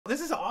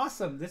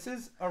awesome. This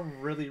is a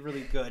really,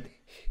 really good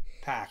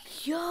pack.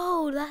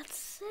 Yo, that's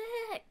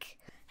sick.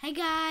 Hey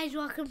guys,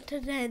 welcome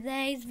to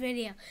today's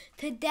video.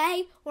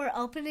 Today, we're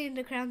opening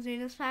the Crown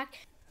Zenith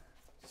pack.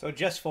 So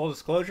just full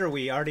disclosure,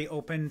 we already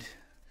opened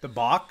the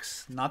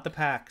box, not the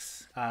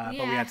packs, but we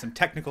had some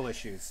technical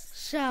issues.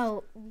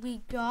 So,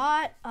 we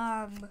got,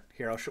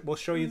 Here, we'll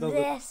show you the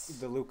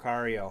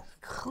Lucario.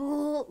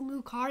 Cool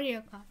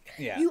Lucario card.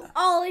 Yeah. You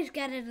always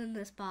get it in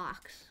this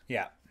box.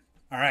 Yeah.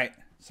 All right,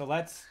 so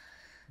let's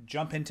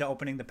jump into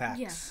opening the packs.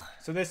 Yeah.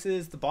 So this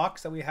is the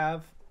box that we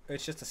have.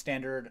 It's just a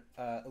standard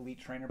Elite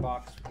Trainer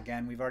box.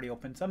 Again, we've already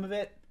opened some of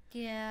it.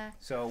 Yeah.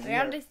 So we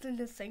understand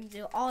this thing.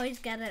 You always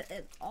get it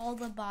in all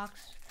the box.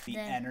 The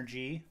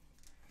energy.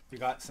 You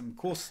got some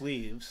cool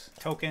sleeves,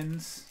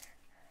 tokens,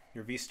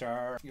 your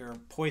V-Star, your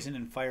poison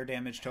and fire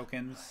damage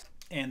tokens,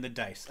 and the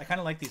dice. I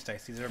kind of like these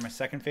dice. These are my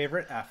second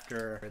favorite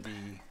after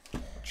the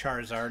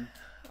Charizard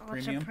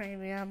premium. What's a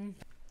premium?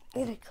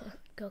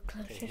 Go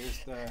closer. Okay,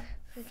 here's the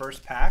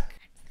first pack.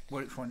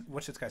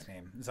 What's this guy's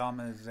name? One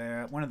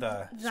of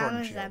the Sword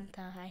and Shield.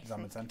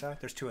 Zamazenta.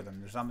 There's two of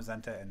them. There's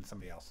Zamazenta and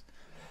somebody else.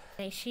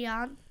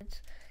 Zacian.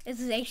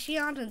 It's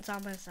Zacian and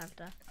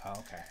Zamazenta. Oh,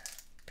 okay.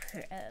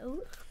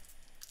 Pro.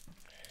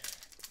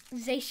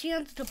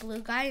 Zacian's the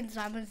blue guy and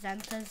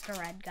Zamazenta's the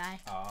red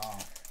guy. Oh.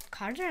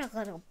 Cards are a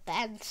little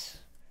bent.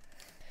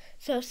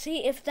 So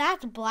see, if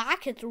that's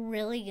black, it's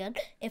really good.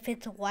 If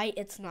it's white,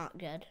 it's not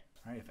good.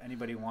 All right, if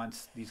anybody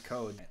wants these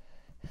codes,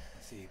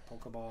 let's see,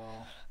 Pokeball.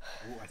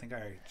 Oh, I think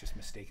I just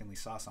mistakenly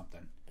saw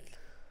something.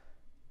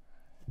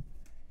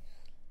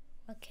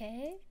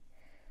 Okay.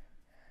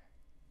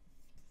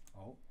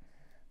 Oh.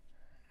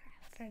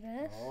 After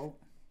this. Oh.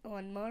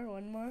 One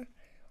more.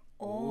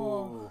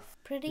 Oh, ooh.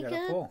 Pretty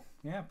good. Pull.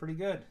 Yeah, pretty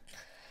good.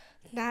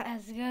 Not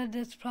as good.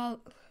 It's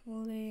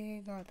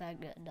probably not that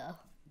good, though.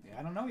 Yeah,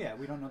 I don't know yet.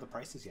 We don't know the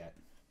prices yet.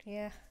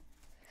 Yeah.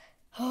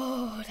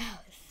 Oh,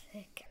 that was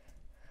sick.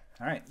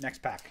 All right,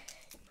 next pack.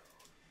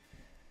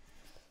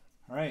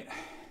 All right.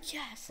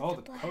 Yes. Oh,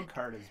 the code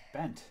card is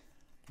bent.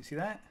 You see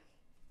that?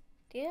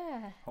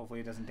 Yeah.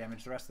 Hopefully it doesn't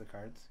damage the rest of the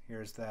cards.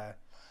 Here's the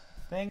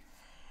thing.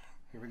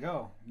 Here we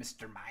go.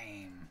 Mr.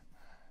 Mime.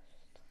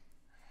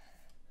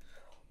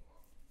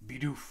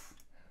 Bidoof.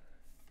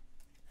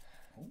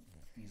 Oh,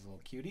 he's a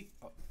little cutie.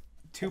 Oh,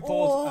 two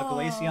pulls, a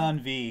Glaceon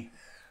V.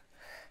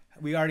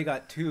 We already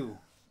got two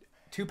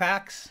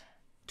packs,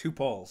 2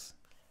 pulls.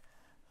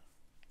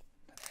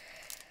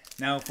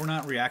 Now, if we're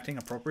not reacting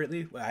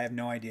appropriately, I have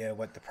no idea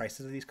what the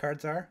prices of these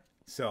cards are.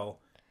 So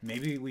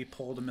maybe we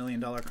pulled $1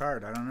 million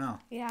card. I don't know.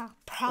 Yeah,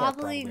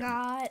 probably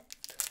not.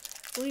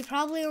 We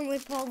probably only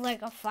pulled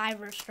like a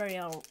 5 or 3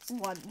 or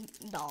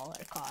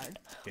 $1 card,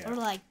 or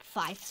like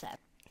 5 cents.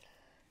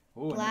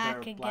 Ooh, black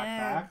another again. Black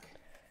pack.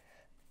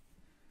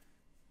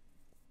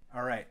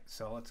 All right,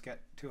 so let's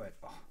get to it.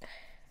 Oh.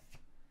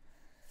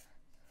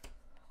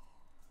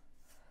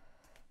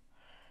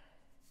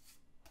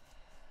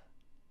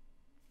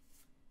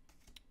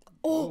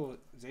 Oh,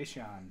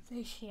 Zacian.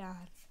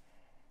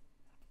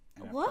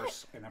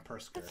 What? And a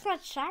Persker. That's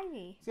not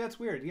shiny. See, that's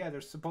weird. Yeah,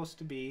 there's supposed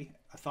to be,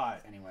 I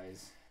thought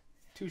anyways,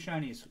 2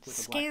 shinies with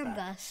a black Scammed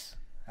back. us.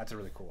 That's a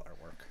really cool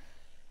artwork.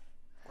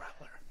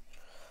 Grappler.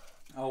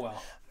 Oh,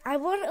 well. I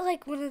want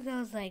like one of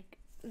those like,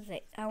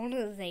 I want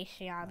a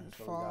Zacian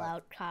full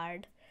out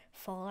card.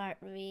 Full art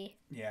V.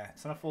 Yeah,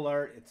 it's not a full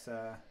art. It's,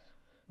 I'm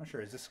not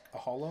sure. Is this a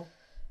holo?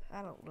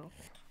 I don't know.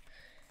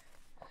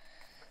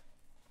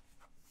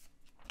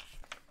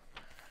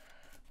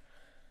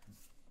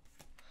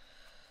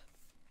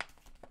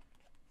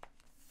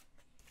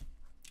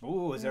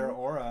 Ooh, is there an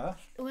aura?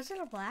 Was it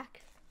a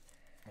black?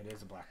 It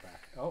is a black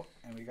back. Oh,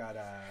 and we got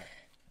a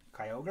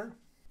Kyogre.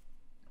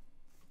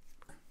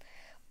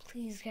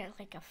 Please get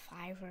like a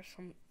 5 or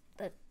some,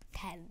 a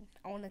 10.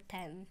 I want a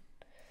 10.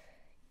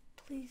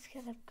 Please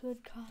get a good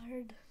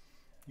card.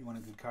 You want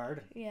a good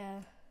card? Yeah.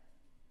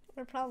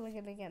 We're probably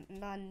going to get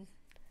none.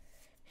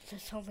 It's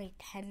just only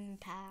 10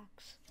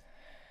 packs.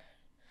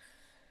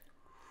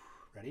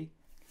 Ready?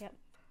 Yep.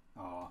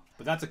 Oh,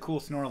 but that's a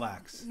cool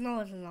Snorlax. No,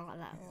 it's not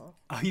that cool.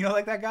 Oh, you don't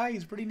like that guy?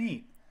 He's pretty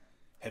neat.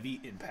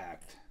 Heavy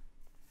Impact.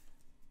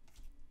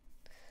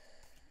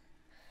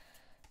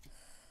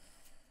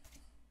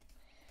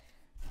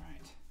 All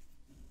right.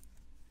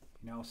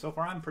 You know, so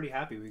far I'm pretty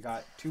happy. We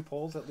got 2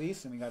 pulls at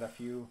least, and we got a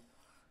few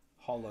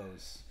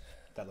holos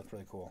that look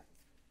really cool.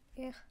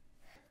 Yeah.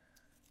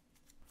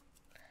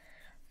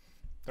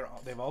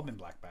 They've all been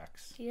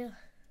blackbacks. Yeah.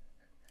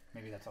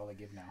 Maybe that's all they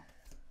give now.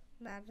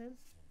 Imagine.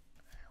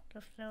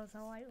 What if there was a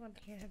white one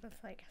here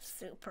that's like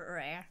super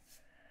rare?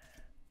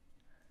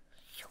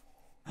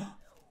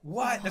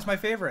 What? That's my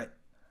favorite.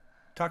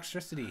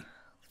 Toxtricity.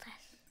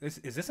 Is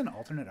this an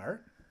alternate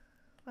art?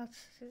 Let's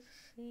just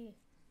see.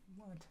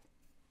 What?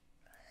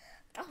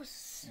 That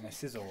was... And a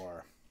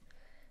Scizor.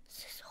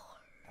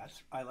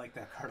 Scizor. I like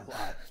that card a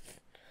lot.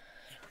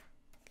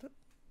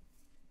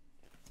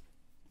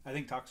 I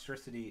think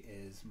Toxtricity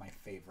is my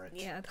favorite.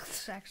 Yeah,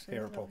 that's actually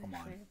favorite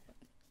Pokemon.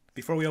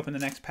 Before we open the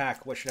next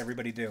pack, what should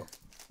everybody do?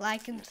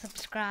 Like and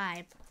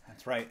subscribe.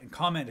 That's right. And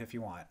comment if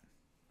you want.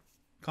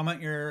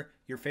 Comment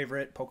your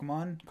favorite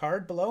Pokemon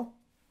card below.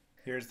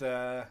 Here's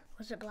the...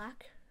 Was it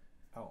black?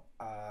 Oh,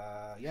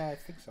 yeah, I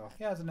think so.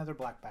 Yeah, it's another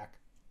black back.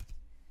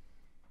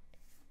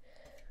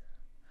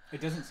 It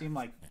doesn't seem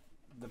like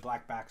the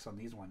black backs on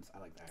these ones. I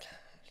like that.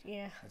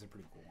 Yeah. That's a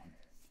pretty cool one.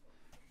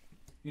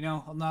 You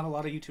know, not a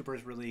lot of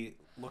YouTubers really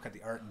look at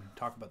the art and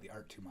talk about the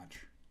art too much.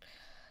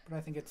 But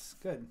I think it's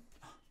good.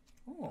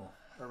 Oh,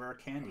 a rare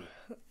candy.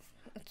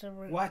 It's a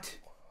rare... What?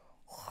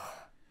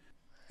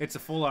 It's a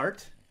full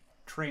art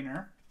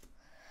trainer.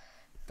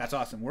 That's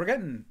awesome. We're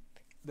getting...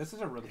 This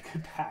is a really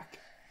good pack.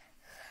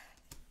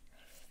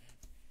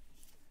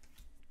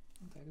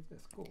 What the heck is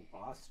this? Cool.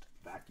 Lost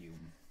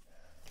Vacuum.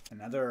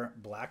 Another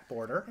black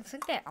border. I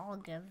think they all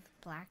give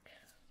black.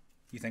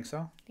 You think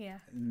so? Yeah.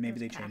 Maybe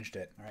they changed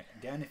it. All right.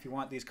 Again, if you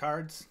want these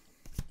cards,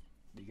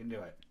 you can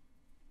do it.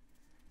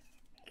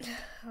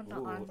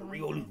 Ooh,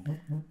 Riolu.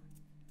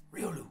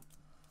 Riolu.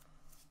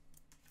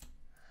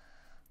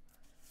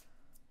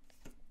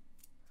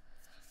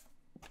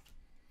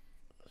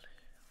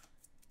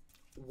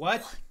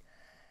 What?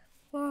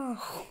 Whoa.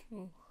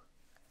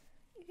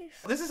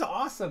 This is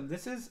awesome.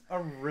 This is a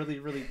really,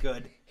 really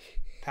good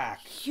pack.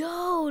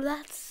 Yo,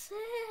 that's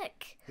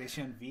sick.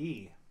 Station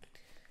V.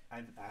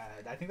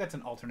 I think that's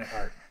an alternate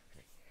art.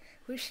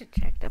 We should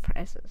check the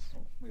prices.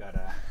 We got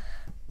a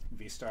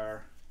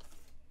V-Star.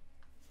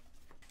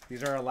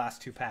 These are our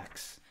last two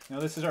packs. Now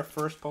this is our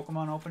first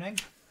Pokemon opening.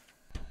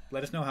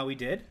 Let us know how we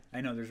did.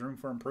 I know there's room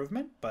for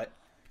improvement, but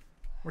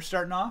we're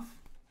starting off.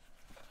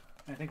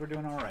 I think we're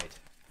doing all right.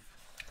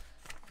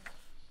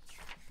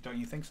 Don't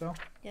you think so?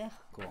 Yeah.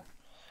 Cool.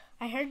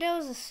 I heard there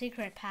was a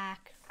secret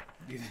pack.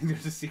 Do you think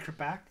there's a secret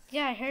pack?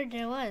 Yeah, I heard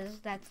there was.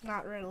 That's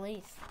not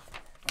released.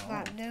 It's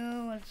not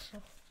new. It's...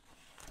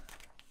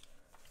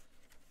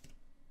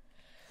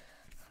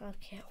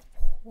 Okay.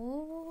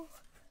 Ooh.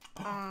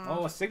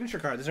 Oh, a signature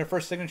card. This is our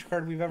first signature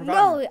card we've ever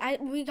gotten.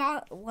 No, we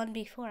got one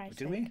before, I think.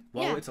 Did we?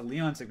 Well, yeah. It's a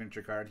Leon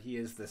signature card. He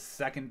is the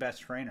second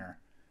best trainer.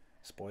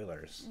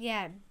 Spoilers.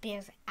 Yeah,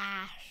 because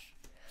Ash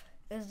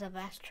is the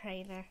best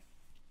trainer.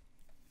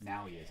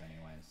 Now he is,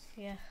 anyways.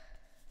 Yeah.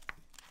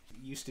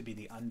 Used to be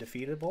the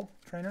undefeatable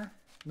trainer,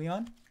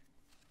 Leon.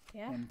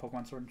 Yeah. In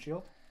Pokemon Sword and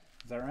Shield.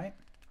 Is that right?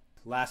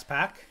 Last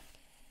pack.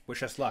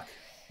 Wish us luck.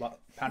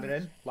 Pound it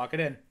in. Lock it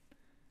in.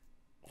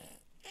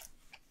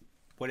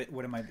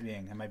 What am I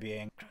being? Am I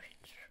being...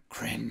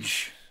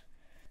 Cringe.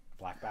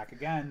 Black back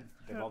again.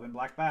 They've all been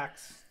black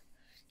backs.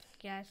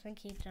 Yeah, I think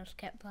he just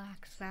kept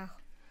blacks now.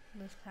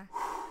 This pack.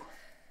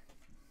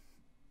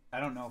 I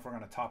don't know if we're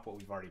going to top what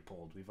we've already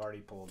pulled. We've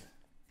already pulled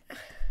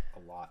a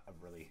lot of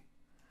really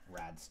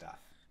rad stuff.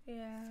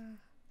 Yeah.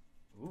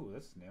 Ooh,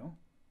 this is new.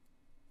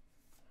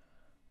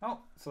 Oh,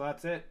 so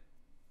that's it,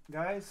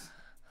 guys.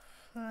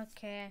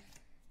 Okay.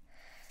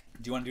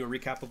 Do you want to do a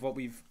recap of what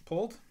we've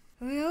pulled?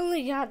 We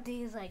only got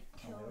these like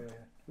two. Oh, wait.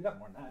 We got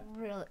more than that.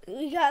 Really,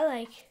 we got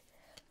like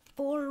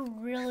 4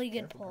 really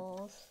good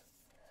pulls.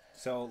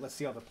 So let's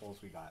see all the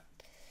pulls we got.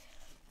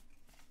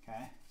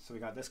 Okay, so we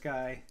got this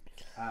guy.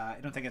 I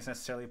don't think it's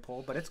necessarily a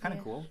pull, but it's kind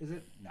of cool. Is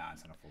it? No,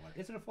 it's not a full art.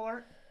 Is it a full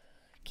art?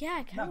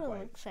 Yeah, it kind of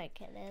looks like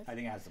it is. I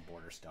think it has the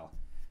border still.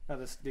 Oh,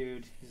 this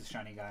dude, he's a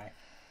shiny guy.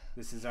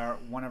 This is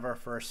one of our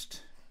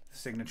first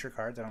signature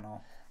cards. I don't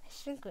know. I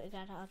think we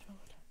got another one.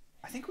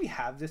 I think we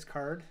have this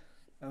card.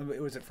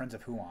 It was at Friends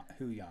of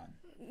Huyan.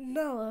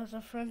 No, it was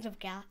a Friends of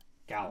Galar.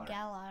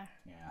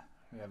 Yeah,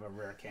 we have a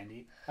rare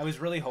candy. I was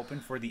really hoping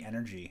for the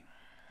energy,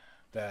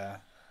 the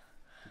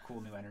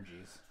cool new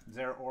energies. Is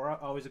there Aura?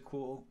 Always a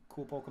cool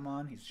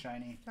Pokemon. He's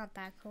shiny. Not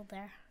that cool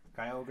there.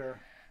 Kyogre.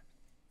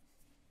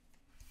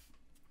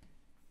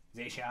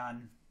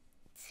 Zacian.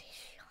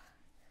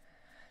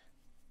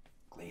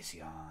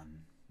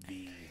 Glaceon.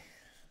 V.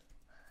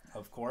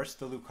 Of course,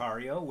 the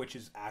Lucario, which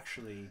is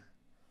actually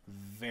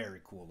very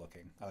cool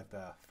looking. I like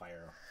the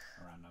fire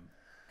around him.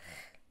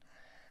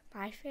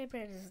 My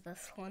favorite is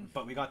this one.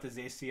 But we got the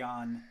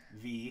Zacian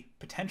V,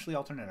 potentially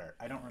alternate art.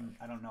 I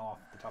don't know off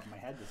the top of my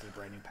head. This is a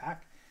brand new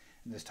pack.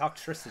 And there's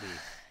Toxtricity.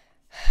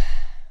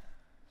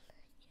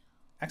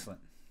 Excellent.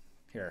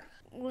 Here.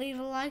 Leave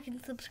a like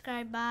and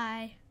subscribe.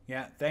 Bye.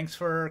 Yeah, thanks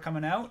for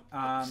coming out.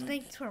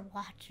 Thanks for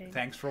watching.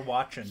 Thanks for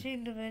watching.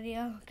 Watching the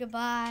video.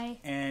 Goodbye.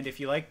 And if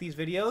you like these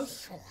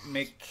videos,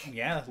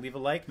 leave a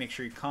like. Make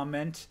sure you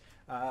comment.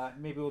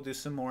 Maybe we'll do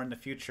some more in the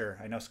future.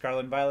 I know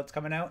Scarlet and Violet's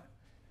coming out.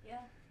 Yeah.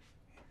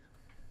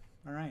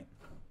 All right.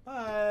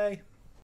 Bye.